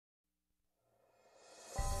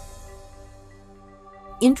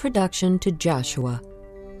Introduction to Joshua.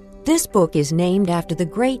 This book is named after the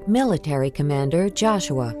great military commander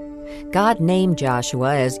Joshua. God named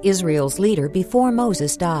Joshua as Israel's leader before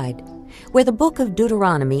Moses died. Where the book of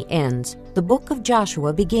Deuteronomy ends, the book of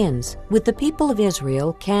Joshua begins, with the people of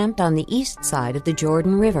Israel camped on the east side of the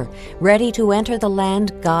Jordan River, ready to enter the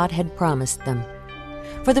land God had promised them.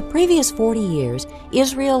 For the previous 40 years,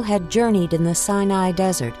 Israel had journeyed in the Sinai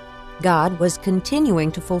desert. God was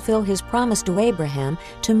continuing to fulfill his promise to Abraham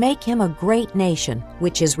to make him a great nation,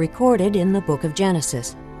 which is recorded in the book of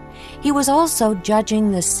Genesis. He was also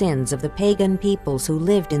judging the sins of the pagan peoples who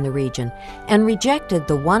lived in the region and rejected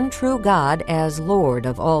the one true God as Lord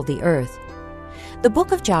of all the earth. The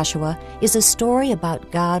book of Joshua is a story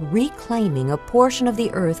about God reclaiming a portion of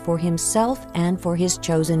the earth for himself and for his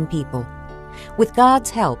chosen people. With God's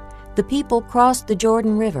help, the people crossed the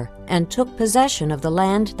Jordan River and took possession of the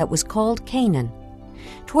land that was called Canaan.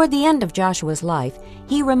 Toward the end of Joshua's life,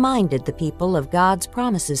 he reminded the people of God's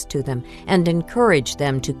promises to them and encouraged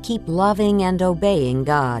them to keep loving and obeying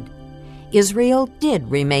God. Israel did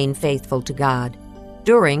remain faithful to God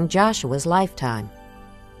during Joshua's lifetime.